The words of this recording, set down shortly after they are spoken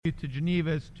To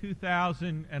Geneva's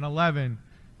 2011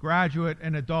 Graduate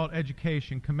and Adult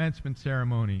Education Commencement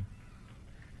Ceremony.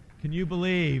 Can you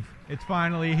believe it's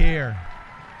finally here?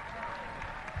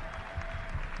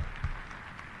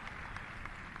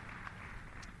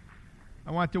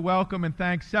 I want to welcome and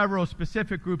thank several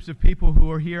specific groups of people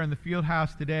who are here in the field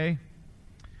house today.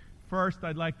 First,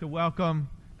 I'd like to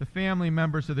welcome the family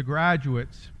members of the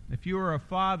graduates. If you are a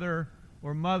father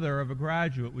or mother of a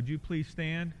graduate, would you please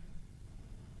stand?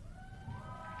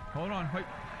 Hold on, wait.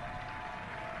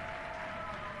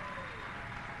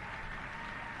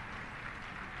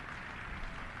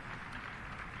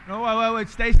 No, wait,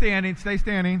 stay standing, stay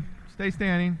standing, stay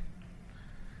standing.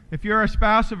 If you're a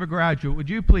spouse of a graduate, would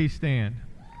you please stand?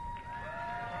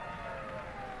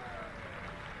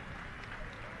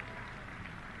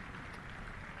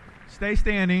 Stay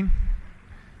standing.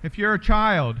 If you're a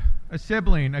child, a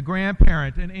sibling, a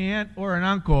grandparent, an aunt, or an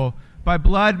uncle, by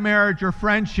blood, marriage, or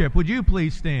friendship, would you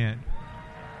please stand?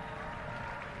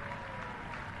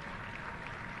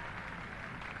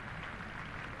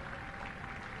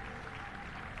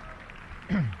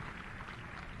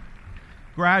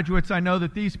 Graduates, I know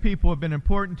that these people have been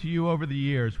important to you over the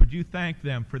years. Would you thank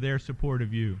them for their support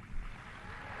of you?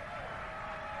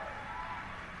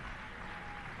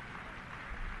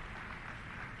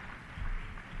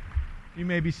 You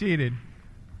may be seated.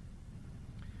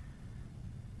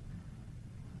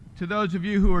 To those of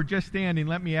you who are just standing,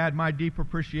 let me add my deep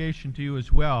appreciation to you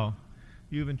as well.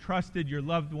 You've entrusted your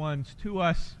loved ones to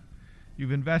us.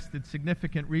 You've invested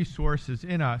significant resources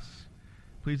in us.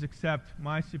 Please accept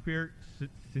my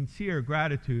sincere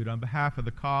gratitude on behalf of the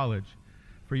college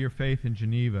for your faith in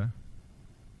Geneva.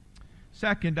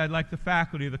 Second, I'd like the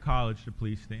faculty of the college to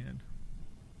please stand.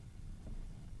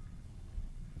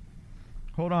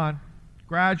 Hold on.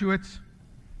 Graduates,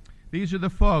 these are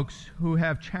the folks who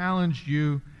have challenged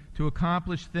you to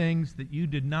accomplish things that you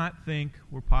did not think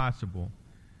were possible.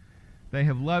 They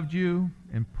have loved you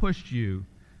and pushed you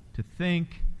to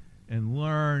think and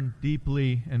learn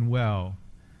deeply and well.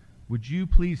 Would you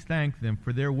please thank them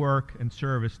for their work and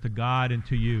service to God and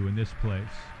to you in this place?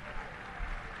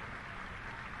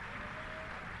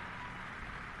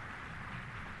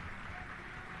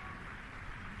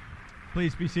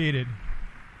 Please be seated.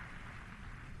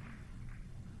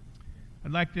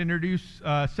 I'd like to introduce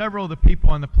several of the people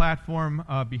on the platform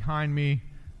behind me.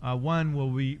 One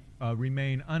will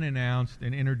remain unannounced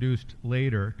and introduced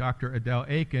later. Dr. Adele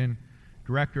Aiken,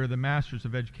 Director of the Masters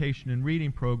of Education and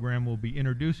Reading Program, will be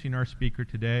introducing our speaker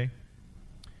today.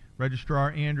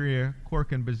 Registrar Andrea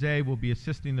Corkin-Bazet will be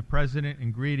assisting the President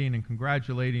in greeting and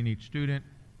congratulating each student.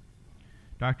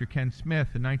 Dr. Ken Smith,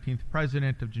 the 19th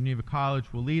President of Geneva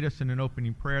College, will lead us in an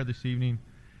opening prayer this evening.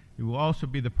 He will also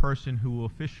be the person who will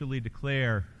officially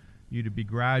declare you to be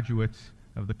graduates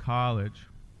of the college.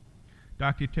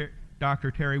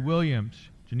 Dr. Terry Williams,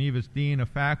 Geneva's Dean of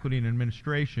Faculty and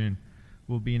Administration,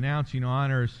 will be announcing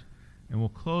honors and will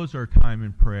close our time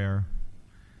in prayer.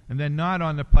 And then not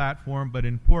on the platform, but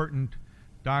important,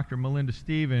 Dr. Melinda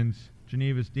Stevens,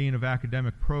 Geneva's Dean of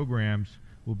Academic Programs,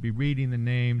 will be reading the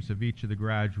names of each of the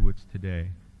graduates today.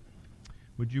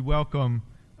 Would you welcome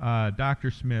Dr.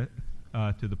 Smith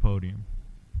to the podium?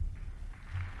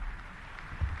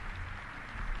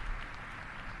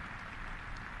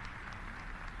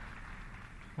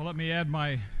 Well, let me add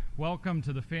my welcome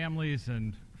to the families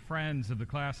and friends of the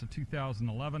class of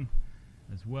 2011,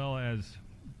 as well as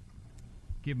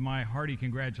give my hearty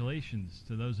congratulations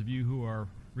to those of you who are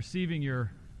receiving your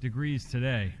degrees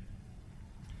today.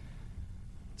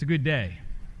 It's a good day.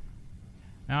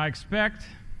 Now, I expect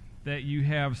that you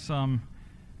have some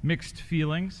mixed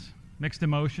feelings, mixed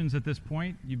emotions at this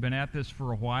point. You've been at this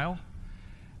for a while,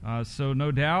 so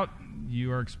no doubt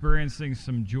you are experiencing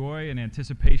some joy and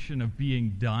anticipation of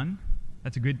being done.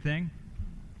 That's a good thing.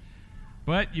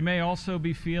 But you may also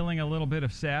be feeling a little bit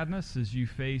of sadness as you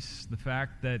face the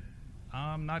fact that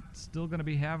I'm not still going to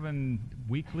be having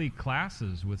weekly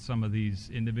classes with some of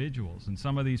these individuals and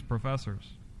some of these professors.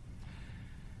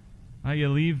 You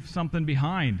leave something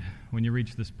behind when you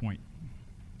reach this point.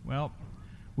 Well,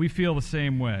 we feel the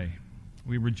same way.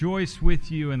 We rejoice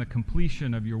with you in the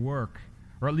completion of your work,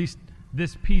 or at least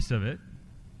this piece of it.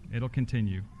 It'll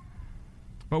continue.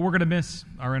 But we're going to miss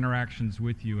our interactions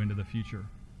with you into the future.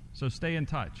 So stay in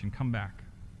touch and come back.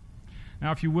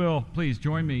 Now, if you will, please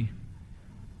join me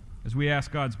as we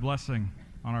ask God's blessing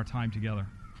on our time together.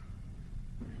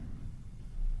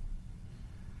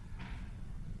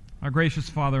 Our gracious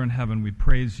Father in heaven, we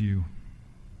praise you.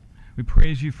 We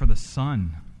praise you for the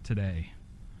sun today.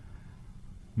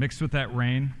 Mixed with that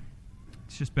rain,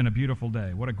 it's just been a beautiful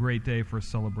day. What a great day for a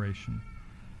celebration.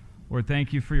 Lord,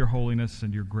 thank you for your holiness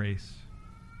and your grace.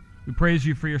 We praise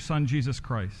you for your Son, Jesus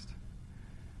Christ,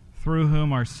 through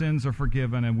whom our sins are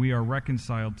forgiven and we are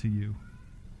reconciled to you.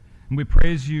 And we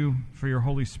praise you for your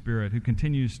Holy Spirit, who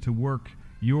continues to work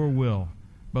your will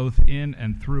both in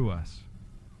and through us.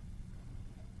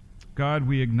 God,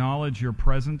 we acknowledge your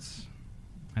presence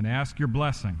and ask your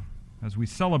blessing as we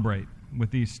celebrate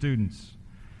with these students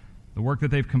the work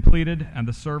that they've completed and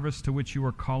the service to which you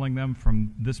are calling them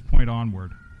from this point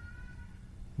onward.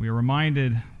 We are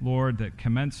reminded, Lord, that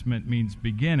commencement means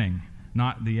beginning,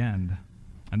 not the end.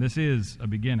 And this is a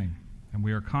beginning. And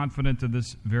we are confident of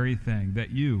this very thing,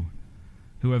 that you,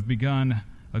 who have begun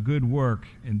a good work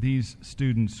in these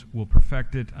students, will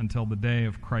perfect it until the day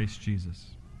of Christ Jesus,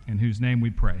 in whose name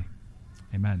we pray.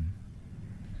 Amen.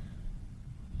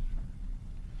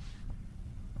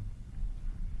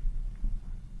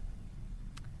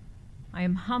 I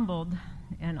am humbled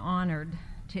and honored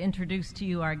to introduce to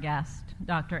you our guest,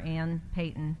 Dr. Ann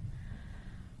Payton,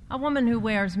 a woman who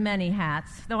wears many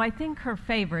hats, though I think her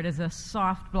favorite is a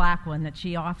soft black one that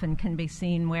she often can be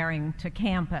seen wearing to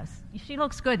campus. She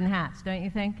looks good in hats, don't you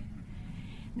think?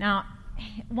 Now,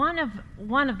 one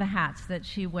of the hats that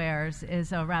she wears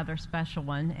is a rather special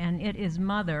one, and it is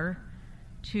mother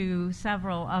to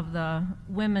several of the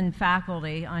women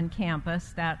faculty on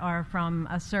campus that are from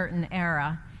a certain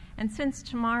era. And since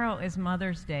tomorrow is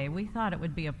Mother's Day, we thought it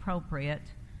would be appropriate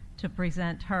to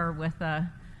present her with a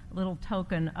little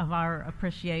token of our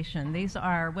appreciation. These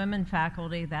are women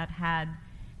faculty that had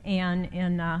Ann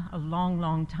in a long,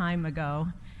 long time ago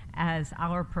as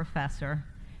our professor.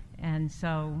 And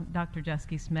so Dr.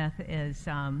 Jesky Smith is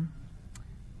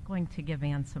going to give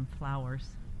Ann some flowers.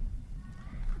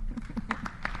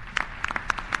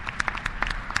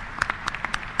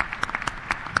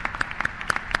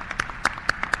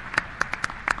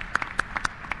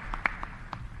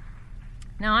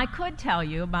 Now, I could tell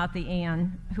you about the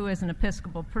Ann who is an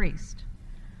Episcopal priest,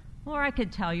 or I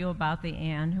could tell you about the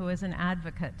Ann who is an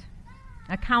advocate,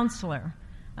 a counselor,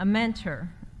 a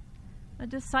mentor, a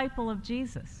disciple of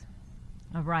Jesus,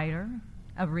 a writer,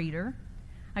 a reader,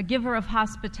 a giver of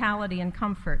hospitality and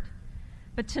comfort.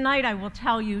 But tonight I will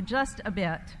tell you just a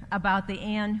bit about the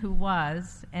Ann who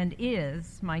was and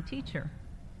is my teacher.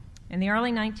 In the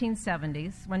early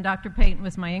 1970s, when Dr. Payton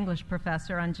was my English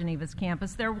professor on Geneva's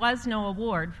campus, there was no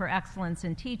award for excellence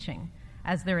in teaching,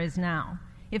 as there is now.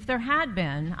 If there had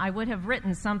been, I would have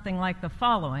written something like the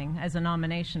following as a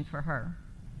nomination for her.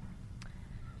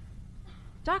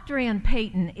 Dr. Ann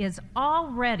Payton is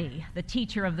already the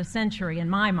teacher of the century in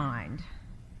my mind.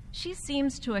 She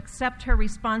seems to accept her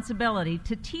responsibility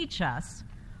to teach us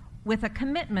with a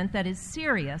commitment that is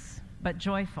serious but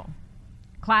joyful.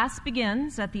 Class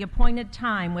begins at the appointed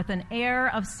time with an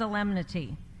air of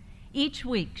solemnity. Each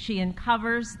week she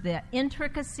uncovers the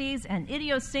intricacies and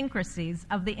idiosyncrasies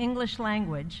of the English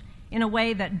language in a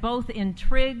way that both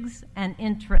intrigues and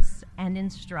interests and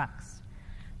instructs.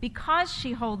 Because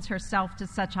she holds herself to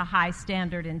such a high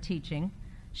standard in teaching,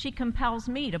 she compels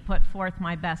me to put forth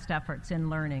my best efforts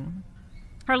in learning.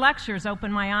 Her lectures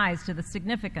open my eyes to the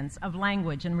significance of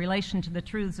language in relation to the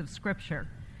truths of Scripture.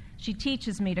 She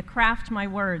teaches me to craft my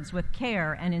words with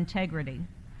care and integrity.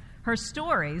 Her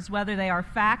stories, whether they are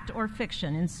fact or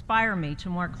fiction, inspire me to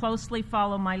more closely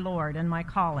follow my Lord and my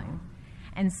calling.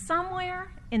 And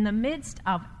somewhere in the midst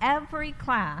of every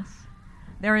class,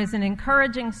 there is an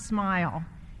encouraging smile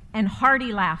and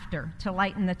hearty laughter to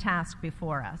lighten the task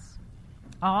before us.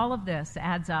 All of this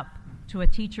adds up to a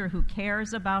teacher who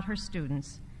cares about her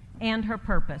students and her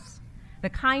purpose, the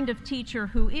kind of teacher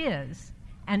who is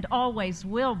and always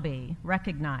will be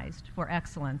recognized for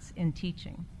excellence in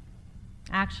teaching.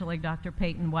 Actually, Dr.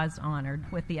 Payton was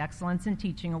honored with the Excellence in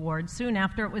Teaching Award soon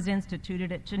after it was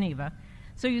instituted at Geneva.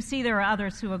 So you see, there are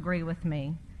others who agree with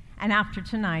me. And after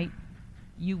tonight,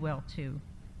 you will too.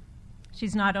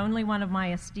 She's not only one of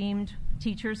my esteemed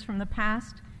teachers from the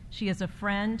past, she is a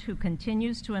friend who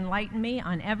continues to enlighten me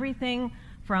on everything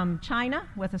from China,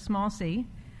 with a small c,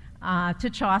 to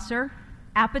Chaucer,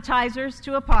 appetizers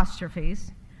to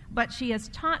apostrophes, but she has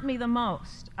taught me the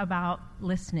most about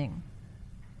listening,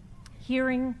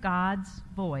 hearing God's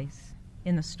voice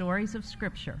in the stories of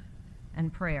Scripture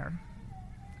and prayer.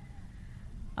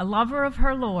 A lover of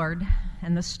her Lord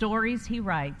and the stories he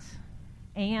writes,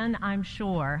 Ann, I'm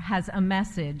sure, has a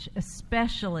message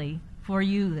especially for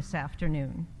you this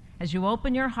afternoon as you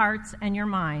open your hearts and your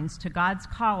minds to God's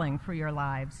calling for your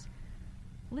lives.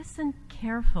 Listen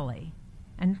carefully,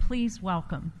 and please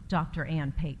welcome Dr.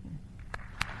 Ann Payton.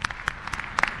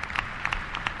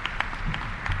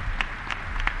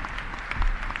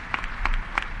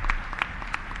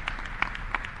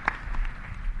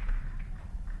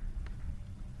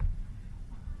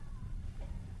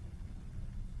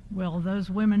 Well, those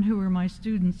women who are my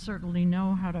students certainly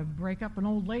know how to break up an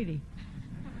old lady.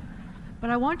 But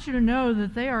I want you to know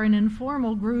that they are an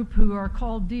informal group who are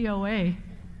called DOA,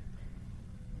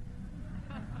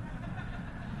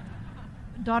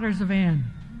 Daughters of Anne.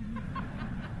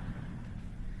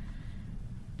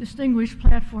 Distinguished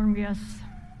platform guests,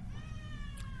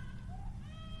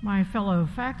 my fellow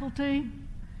faculty,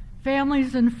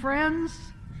 families and friends,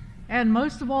 and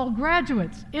most of all,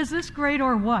 graduates. Is this great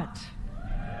or what?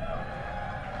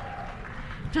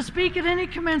 To speak at any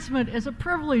commencement is a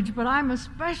privilege, but I'm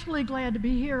especially glad to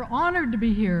be here, honored to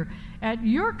be here at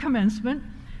your commencement,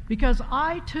 because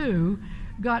I, too,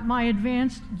 got my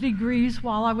advanced degrees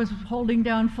while I was holding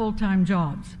down full-time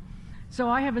jobs. So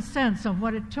I have a sense of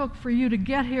what it took for you to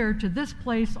get here to this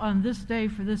place on this day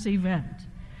for this event.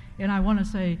 And I want to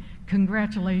say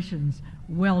congratulations,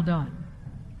 well done.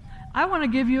 I want to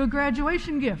give you a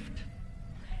graduation gift.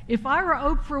 If I were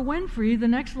Oprah Winfrey, the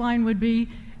next line would be,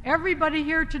 everybody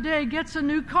here today gets a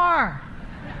new car.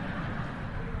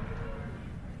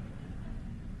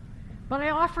 But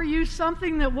I offer you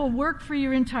something that will work for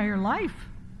your entire life,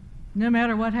 no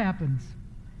matter what happens.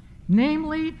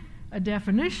 Namely, a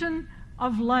definition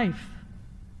of life.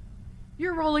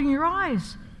 You're rolling your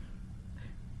eyes.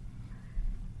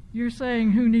 You're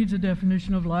saying, who needs a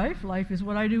definition of life? Life is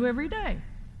what I do every day.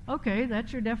 Okay,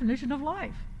 that's your definition of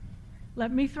life.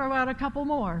 Let me throw out a couple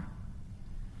more.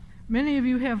 Many of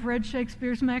you have read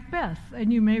Shakespeare's Macbeth,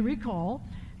 and you may recall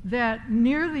that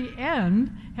near the end,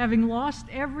 having lost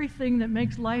everything that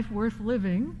makes life worth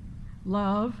living,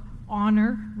 love,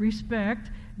 honor, respect,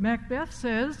 Macbeth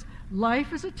says,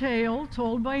 life is a tale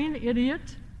told by an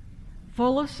idiot,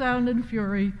 full of sound and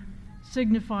fury,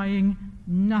 signifying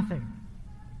nothing.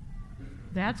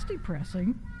 That's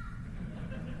depressing.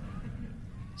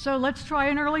 So let's try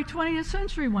an early 20th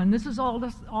century one. This is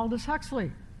Aldous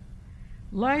Huxley.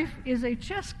 Life is a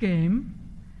chess game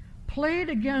played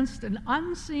against an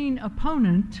unseen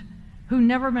opponent who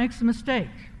never makes a mistake.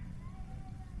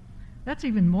 That's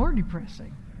even more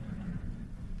depressing.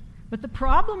 But the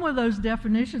problem with those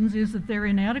definitions is that they're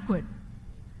inadequate.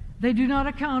 They do not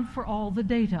account for all the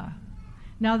data.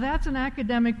 Now, that's an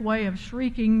academic way of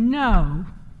shrieking no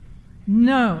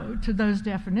to those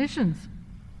definitions.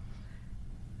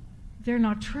 They're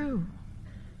not true.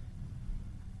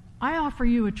 I offer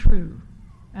you a true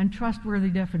and trustworthy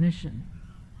definition.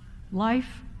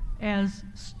 Life as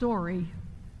story.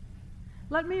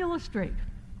 Let me illustrate.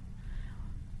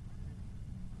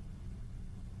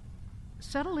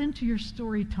 Settle into your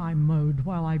story time mode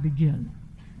while I begin.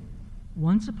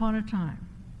 Once upon a time,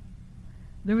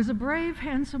 there was a brave,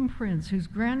 handsome prince whose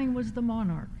granny was the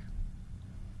monarch.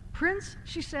 Prince,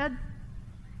 she said,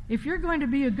 if you're going to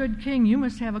be a good king, you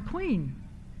must have a queen.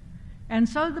 And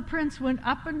so the prince went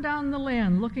up and down the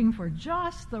land looking for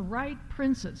just the right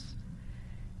princess.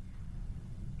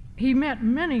 He met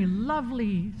many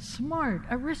lovely, smart,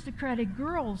 aristocratic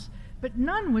girls, but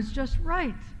none was just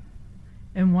right.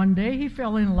 And one day he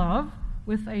fell in love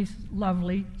with a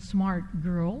lovely, smart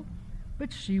girl,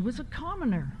 but she was a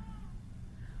commoner.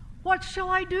 What shall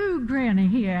I do, Granny?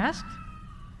 He asked.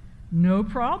 No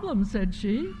problem, said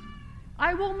she.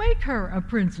 I will make her a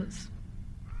princess.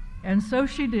 And so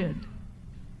she did.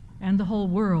 And the whole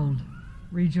world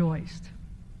rejoiced.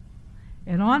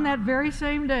 And on that very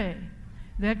same day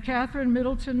that Catherine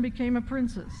Middleton became a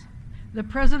princess, the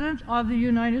President of the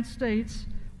United States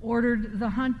ordered the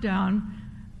hunt down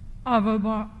of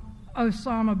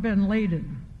Osama bin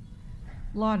Laden.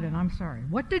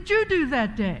 What did you do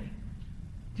that day?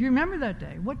 Do you remember that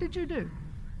day? What did you do?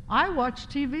 I watched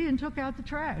TV and took out the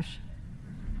trash.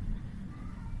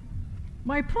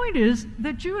 My point is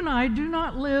that you and I do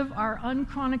not live our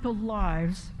unchronicled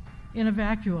lives in a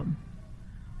vacuum.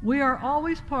 We are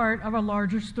always part of a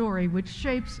larger story which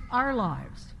shapes our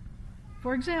lives.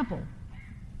 For example,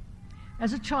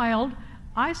 as a child,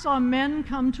 I saw men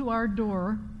come to our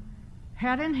door,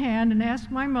 hat in hand, and ask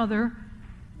my mother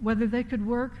whether they could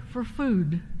work for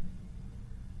food.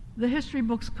 The history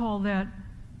books call that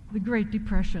the Great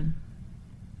Depression.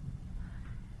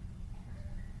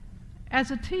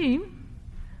 As a teen,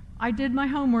 I did my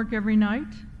homework every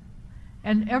night,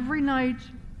 and every night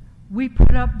we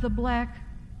put up the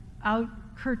black-out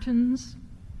curtains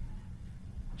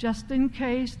just in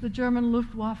case the German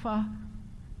Luftwaffe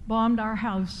bombed our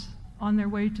house on their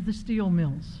way to the steel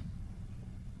mills.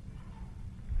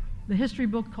 The history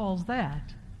book calls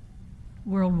that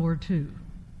World War II.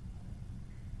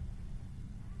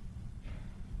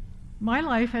 My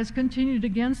life has continued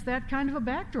against that kind of a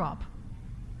backdrop.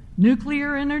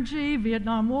 Nuclear energy,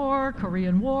 Vietnam War,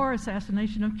 Korean War,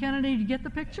 assassination of Kennedy. Do you get the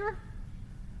picture?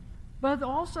 but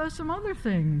also some other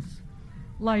things,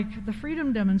 like the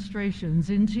freedom demonstrations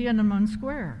in Tiananmen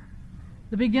Square,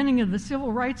 the beginning of the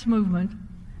civil rights movement,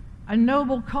 a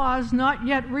noble cause not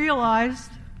yet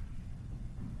realized.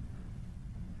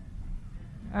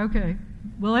 Okay.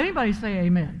 Will anybody say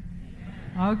amen?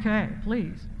 Okay,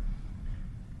 please.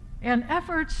 And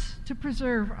efforts to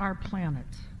preserve our planet.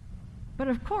 But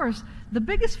of course, the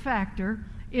biggest factor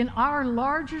in our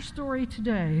larger story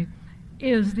today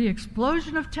is the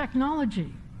explosion of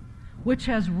technology, which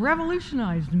has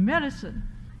revolutionized medicine,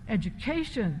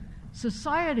 education,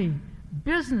 society,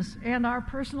 business, and our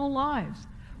personal lives.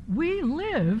 We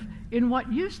live in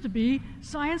what used to be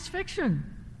science fiction.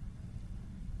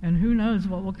 And who knows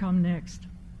what will come next.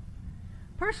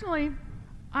 Personally,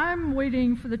 I'm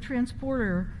waiting for the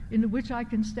transporter into which I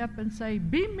can step and say,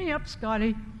 "Beam me up,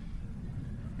 Scotty,"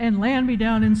 and land me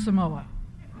down in Samoa.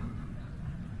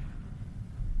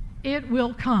 It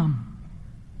will come.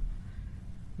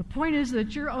 The point is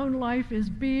that your own life is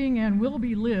being and will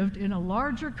be lived in a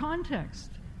larger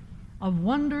context of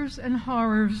wonders and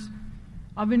horrors,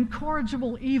 of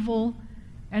incorrigible evil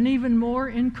and even more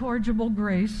incorrigible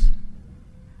grace,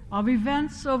 of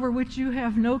events over which you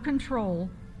have no control,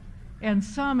 and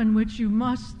some in which you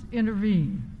must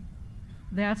intervene.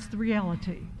 That's the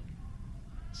reality.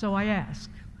 So I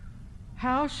ask,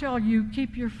 how shall you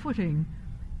keep your footing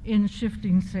in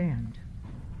shifting sand?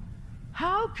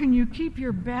 How can you keep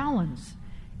your balance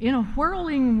in a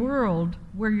whirling world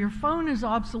where your phone is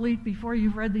obsolete before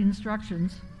you've read the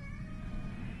instructions,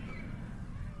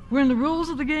 when the rules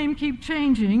of the game keep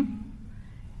changing,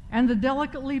 and the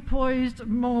delicately poised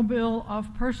mobile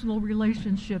of personal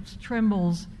relationships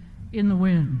trembles in the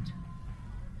wind?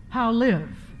 How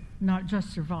live, not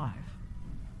just survive?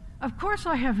 Of course,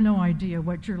 I have no idea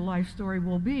what your life story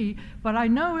will be, but I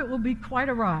know it will be quite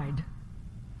a ride.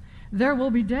 There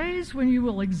will be days when you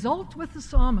will exult with the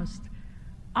psalmist,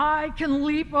 "I can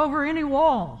leap over any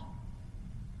wall."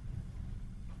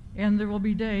 And there will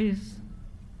be days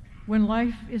when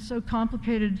life is so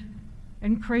complicated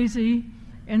and crazy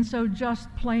and so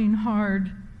just plain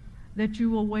hard that you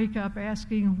will wake up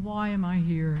asking, "Why am I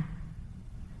here?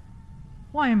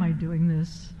 Why am I doing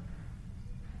this?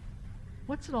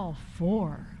 What's it all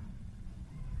for?"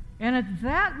 And at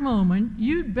that moment,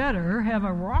 you'd better have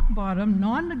a rock-bottom,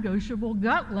 non-negotiable,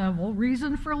 gut-level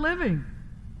reason for living.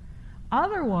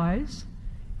 Otherwise,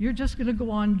 you're just going to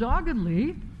go on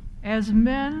doggedly as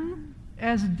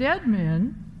dead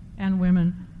men and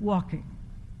women walking.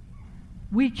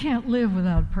 We can't live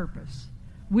without purpose.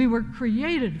 We were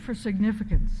created for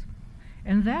significance.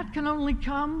 And that can only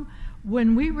come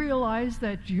when we realize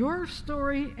that your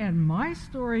story and my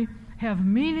story have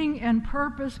meaning and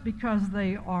purpose because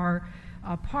they are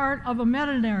a part of a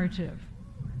meta-narrative.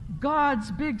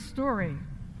 God's big story,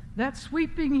 that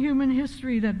sweeping human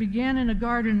history that began in a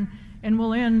garden and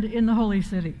will end in the holy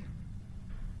city.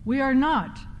 We are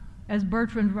not, as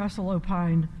Bertrand Russell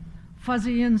opined,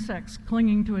 fuzzy insects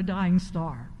clinging to a dying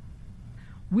star.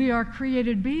 We are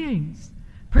created beings,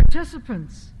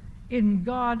 participants in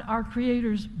God, our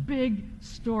Creator's big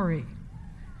story.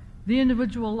 The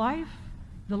individual life,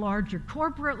 the larger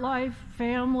corporate life,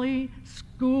 family,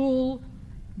 school,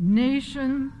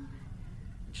 nation,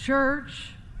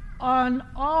 church, on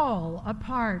all a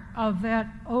part of that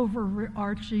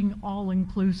overarching,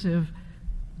 all-inclusive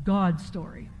God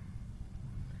story.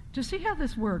 To see how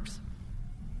this works,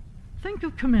 think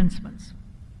of commencements.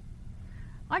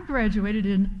 I graduated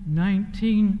in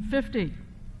 1950.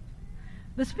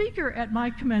 The speaker at my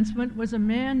commencement was a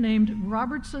man named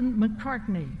Robertson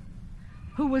McCartney,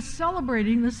 who was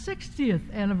celebrating the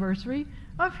 60th anniversary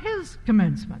of his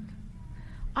commencement.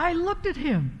 I looked at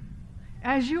him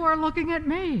as you are looking at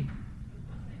me,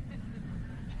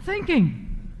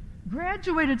 thinking,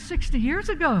 graduated 60 years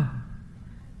ago.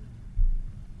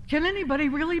 Can anybody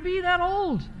really be that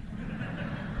old?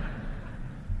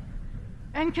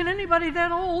 And can anybody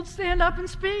that old stand up and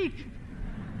speak?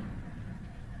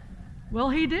 Well,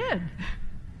 he did.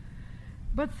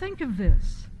 But think of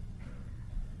this.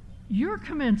 Your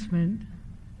commencement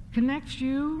connects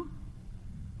you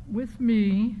with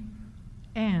me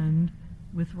and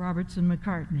with Robertson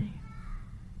McCartney.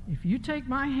 If you take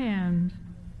my hand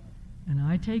and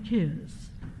I take his,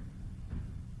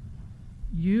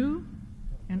 you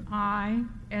and I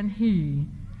and he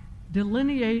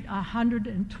delineate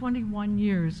 121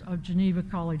 years of Geneva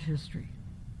College history,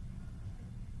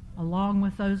 along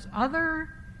with those other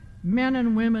men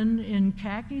and women in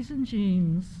khakis and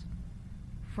jeans,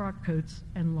 frock coats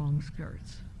and long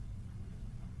skirts.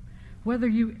 Whether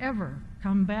you ever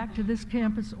come back to this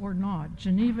campus or not,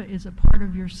 Geneva is a part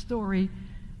of your story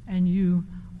and you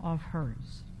of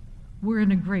hers. we're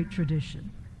in a great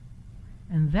tradition.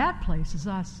 And that places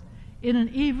us in an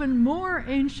even more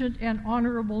ancient and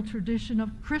honorable tradition of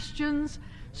Christians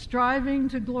striving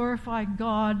to glorify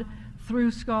God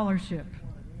through scholarship.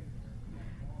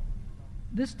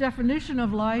 This definition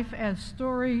of life as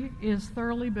story is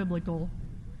thoroughly biblical.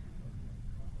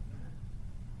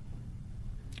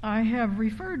 I have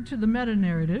referred to the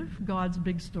meta-narrative, God's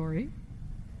big story,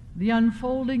 the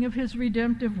unfolding of his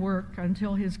redemptive work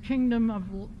until his kingdom of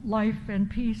life and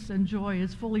peace and joy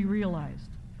is fully realized.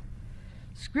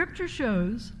 Scripture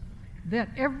shows that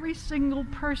every single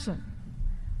person,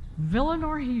 villain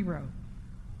or hero,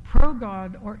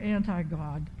 pro-God or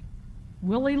anti-God,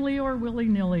 willingly or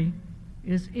willy-nilly,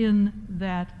 is in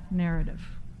that narrative.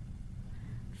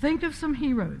 Think of some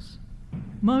heroes: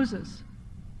 Moses,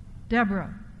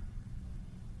 Deborah,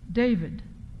 David,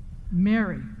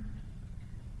 Mary.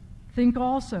 Think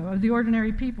also of the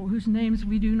ordinary people whose names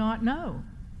we do not know.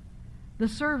 The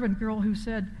servant girl who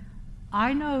said,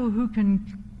 "I know who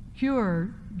can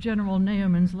cure General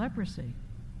Naaman's leprosy."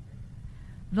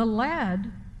 The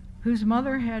lad whose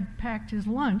mother had packed his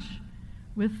lunch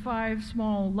with 5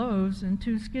 small loaves and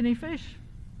 2 skinny fish.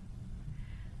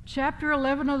 Chapter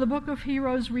 11 of the book of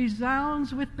Heroes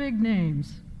resounds with big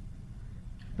names,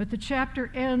 but the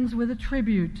chapter ends with a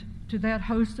tribute to that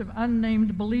host of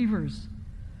unnamed believers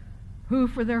who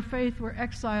for their faith were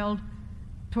exiled,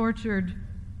 tortured,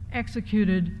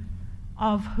 executed,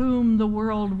 of whom the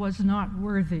world was not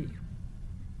worthy.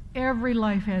 Every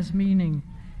life has meaning.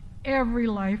 Every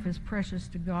life is precious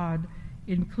to God,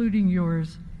 including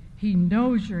yours. He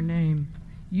knows your name.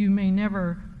 You may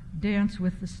never dance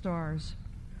with the stars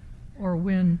or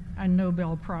win a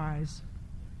Nobel Prize,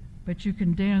 but you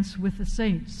can dance with the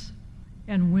saints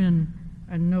and win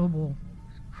a noble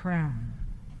crown.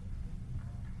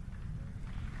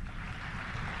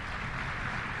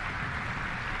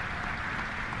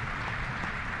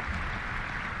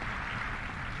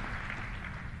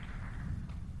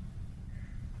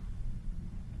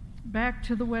 Back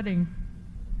to the wedding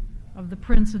of the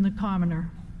prince and the commoner.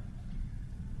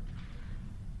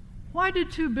 Why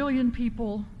did 2 billion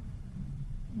people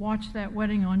watch that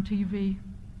wedding on TV?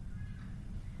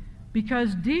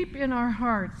 Because deep in our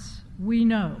hearts, we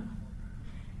know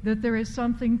that there is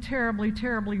something terribly,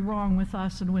 terribly wrong with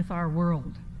us and with our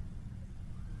world.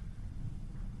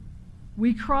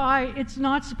 We cry, "It's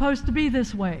not supposed to be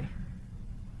this way."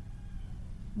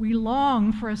 We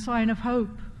long for a sign of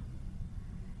hope,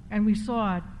 and we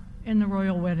saw it in the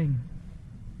royal wedding.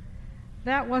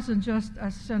 That wasn't just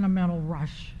a sentimental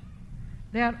rush.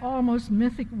 That almost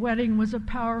mythic wedding was a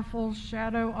powerful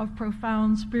shadow of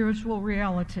profound spiritual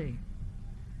reality.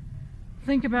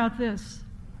 Think about this: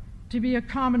 to be a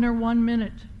commoner 1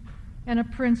 minute and a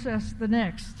princess the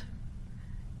next.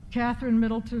 Catherine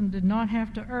Middleton did not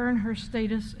have to earn her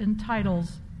status and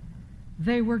titles.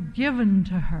 They were given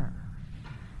to her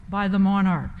by the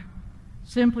monarch,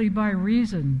 simply by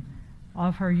reason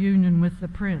of her union with the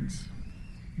prince.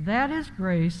 That is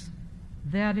grace.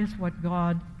 That is what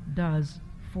God does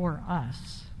for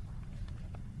us.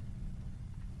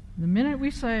 The minute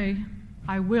we say,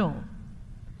 "I will,"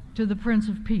 to the Prince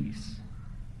of Peace,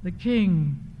 the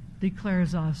King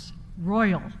declares us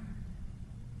royal.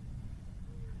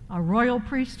 A royal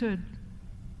priesthood,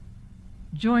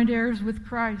 joint heirs with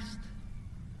Christ.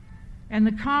 And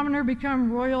the commoner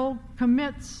become royal,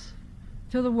 commits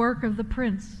to the work of the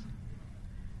prince,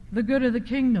 the good of the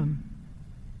kingdom,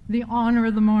 the honor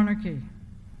of the monarchy.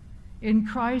 In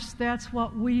Christ, that's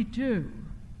what we do.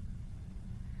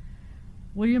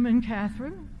 William and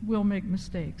Catherine will make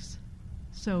mistakes.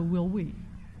 So will we.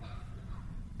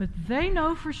 But they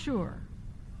know for sure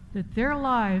that their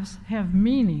lives have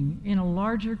meaning in a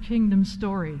larger kingdom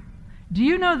story. Do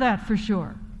you know that for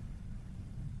sure?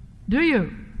 Do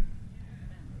you?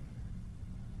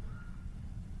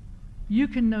 You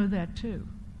can know that too.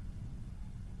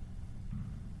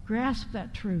 Grasp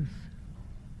that truth.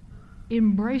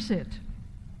 Embrace it.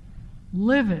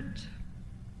 Live it.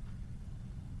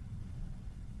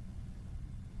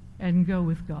 And go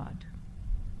with God.